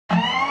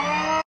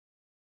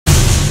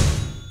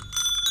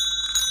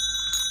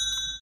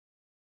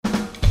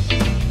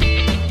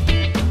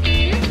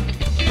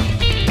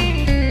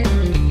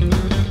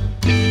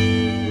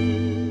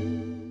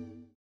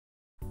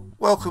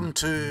Welcome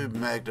to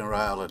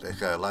Magnorail at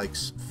Echo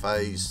Lakes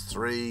Phase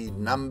 3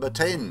 Number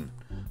 10.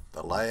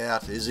 The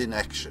layout is in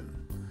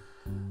action.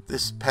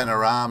 This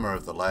panorama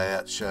of the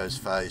layout shows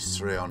Phase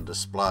 3 on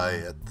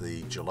display at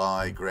the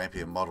July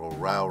Grampian Model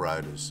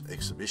Railroaders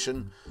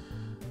exhibition,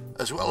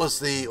 as well as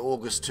the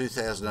August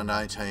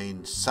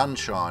 2018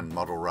 Sunshine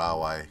Model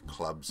Railway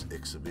Club's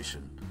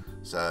exhibition.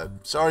 So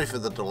sorry for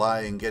the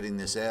delay in getting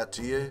this out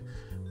to you,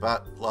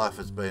 but life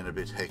has been a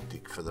bit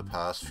hectic for the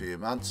past few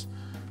months,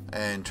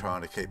 and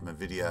trying to keep my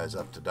videos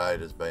up to date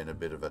has been a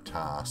bit of a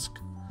task.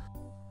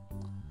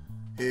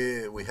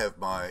 Here we have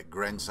my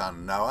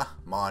grandson Noah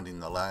minding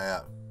the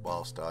layout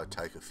whilst I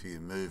take a few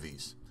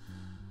movies.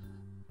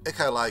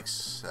 Echo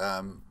Lakes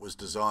was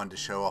designed to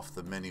show off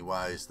the many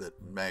ways that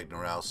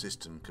Magnorail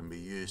system can be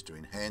used to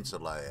enhance a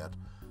layout,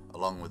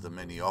 along with the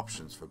many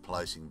options for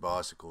placing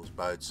bicycles,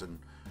 boats and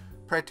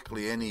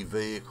practically any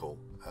vehicle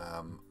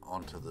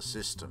onto the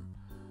system.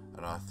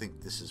 And I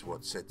think this is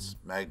what sets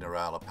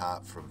Magnorail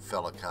apart from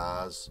fellow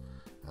cars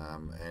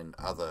and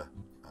other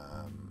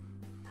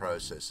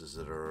processes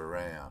that are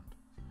around.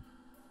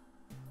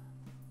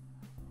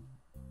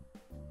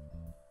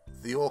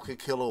 The Orca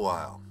Killer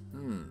Whale,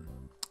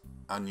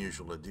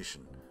 unusual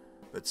addition,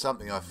 but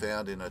something I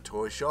found in a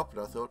toy shop,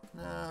 and I thought,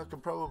 no, I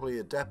can probably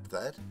adapt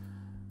that.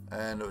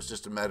 And it was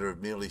just a matter of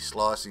merely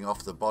slicing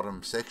off the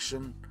bottom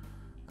section,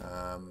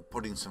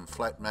 putting some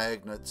flat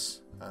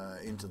magnets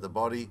into the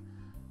body,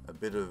 a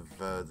bit of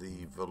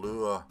the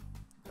velour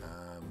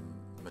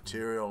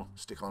material,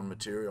 stick-on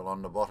material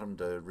on the bottom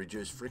to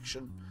reduce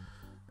friction,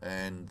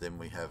 and then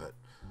we have it.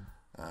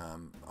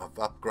 I've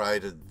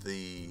upgraded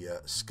the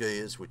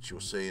skiers, which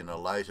you'll see in a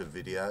later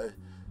video,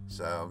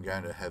 so I'm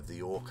going to have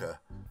the Orca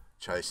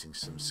chasing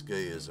some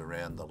skiers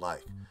around the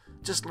lake.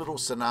 Just little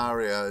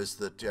scenarios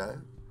that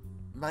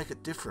make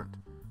it different,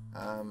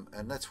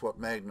 and that's what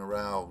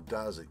Magnorail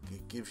does.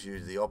 It gives you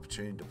the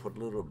opportunity to put a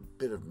little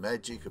bit of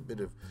magic, a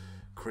bit of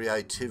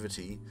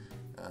creativity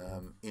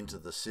into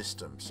the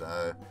system.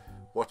 So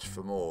watch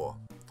for more.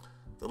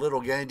 The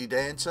little Gandy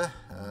Dancer,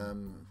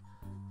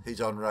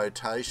 he's on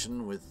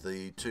rotation with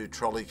the two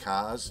trolley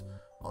cars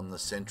on the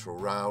Central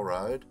Rail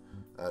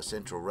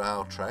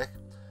track,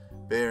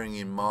 bearing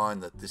in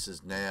mind that this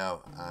is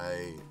now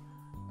a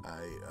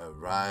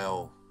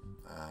rail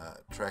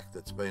track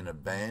that's been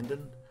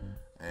abandoned,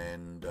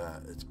 and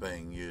it's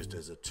being used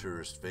as a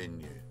tourist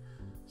venue.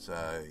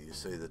 So you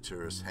see the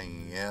tourists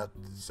hanging out,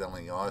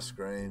 selling ice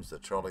creams, the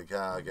trolley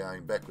car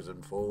going backwards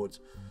and forwards,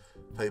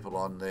 people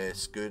on their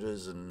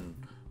scooters and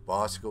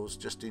bicycles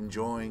just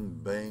enjoying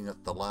being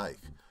at the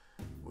lake,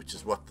 which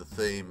is what the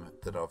theme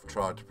that I've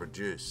tried to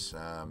produce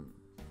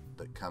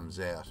that comes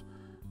out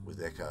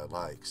with Echo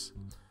Lakes.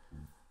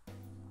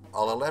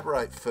 I'll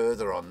elaborate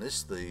further on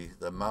this. The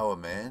Mower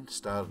Man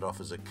started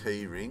off as a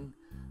key ring,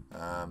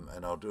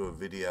 and I'll do a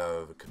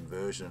video of a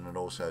conversion and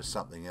also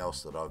something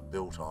else that I've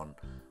built on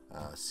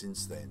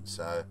since then.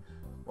 So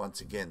once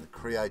again, the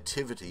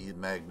creativity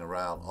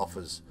Magnorail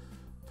offers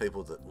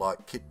people that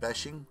like kit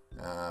bashing.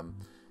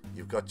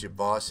 You've got your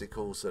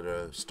bicycles that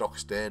are stock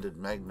standard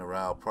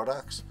Magnorail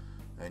products,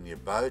 and your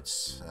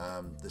boats.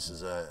 This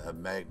is a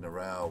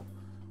Magnorail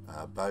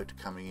boat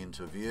coming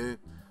into view,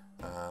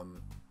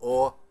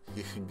 or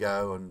you can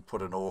go and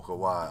put an Orca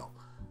whale.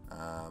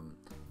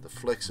 The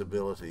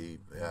flexibility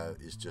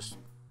is just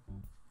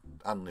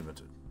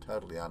unlimited,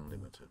 totally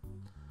unlimited.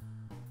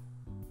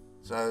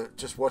 So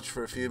just watch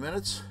for a few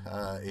minutes,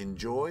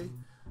 enjoy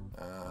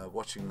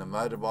watching the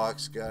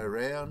motorbikes go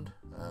around,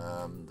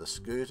 the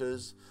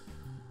scooters,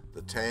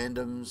 the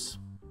tandems,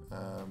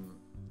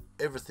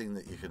 everything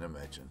that you can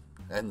imagine.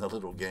 And the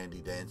little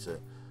Gandy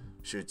Dancer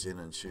shoots in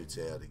and shoots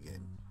out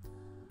again.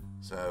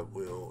 So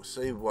we'll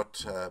see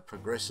what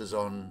progresses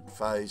on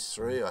Phase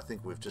 3. I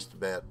think we're just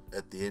about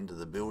at the end of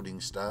the building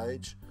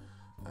stage.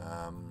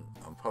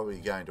 I'm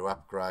probably going to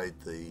upgrade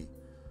the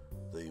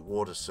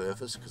water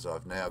surface, because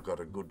I've now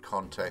got a good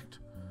contact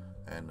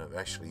and I'm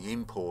actually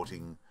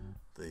importing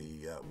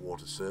the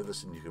water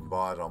surface, and you can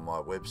buy it on my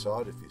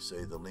website if you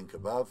see the link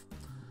above.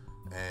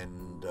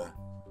 And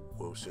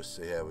we'll just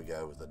see how we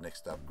go with the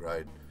next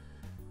upgrade,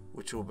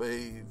 which will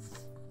be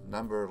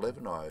number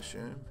 11, I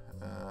assume,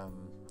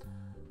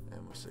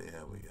 and we'll see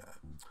how we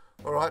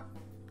go. Alright,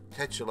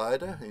 catch you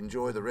later.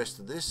 Enjoy the rest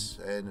of this,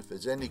 and if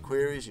there's any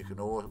queries, you can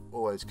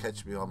always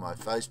catch me on my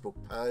Facebook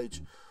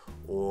page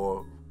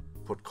or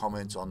put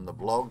comments on the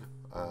blog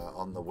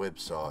on the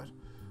website.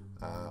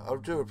 I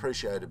do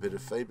appreciate a bit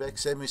of feedback.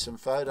 Send me some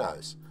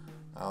photos.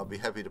 I'll be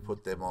happy to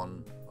put them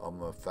on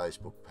my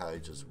Facebook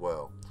page as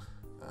well,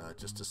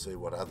 just to see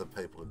what other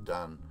people have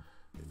done.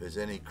 If there's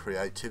any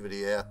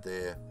creativity out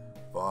there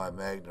via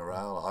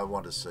Magnorail, I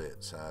want to see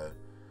it. So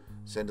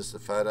send us the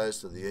photos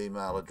to the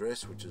email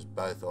address, which is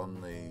both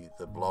on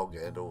the blog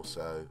and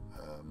also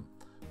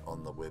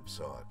on the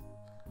website.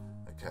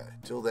 Okay,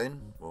 till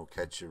then, we'll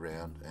catch you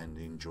around and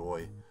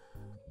enjoy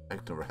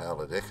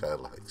Magnorail at Echo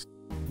Lakes.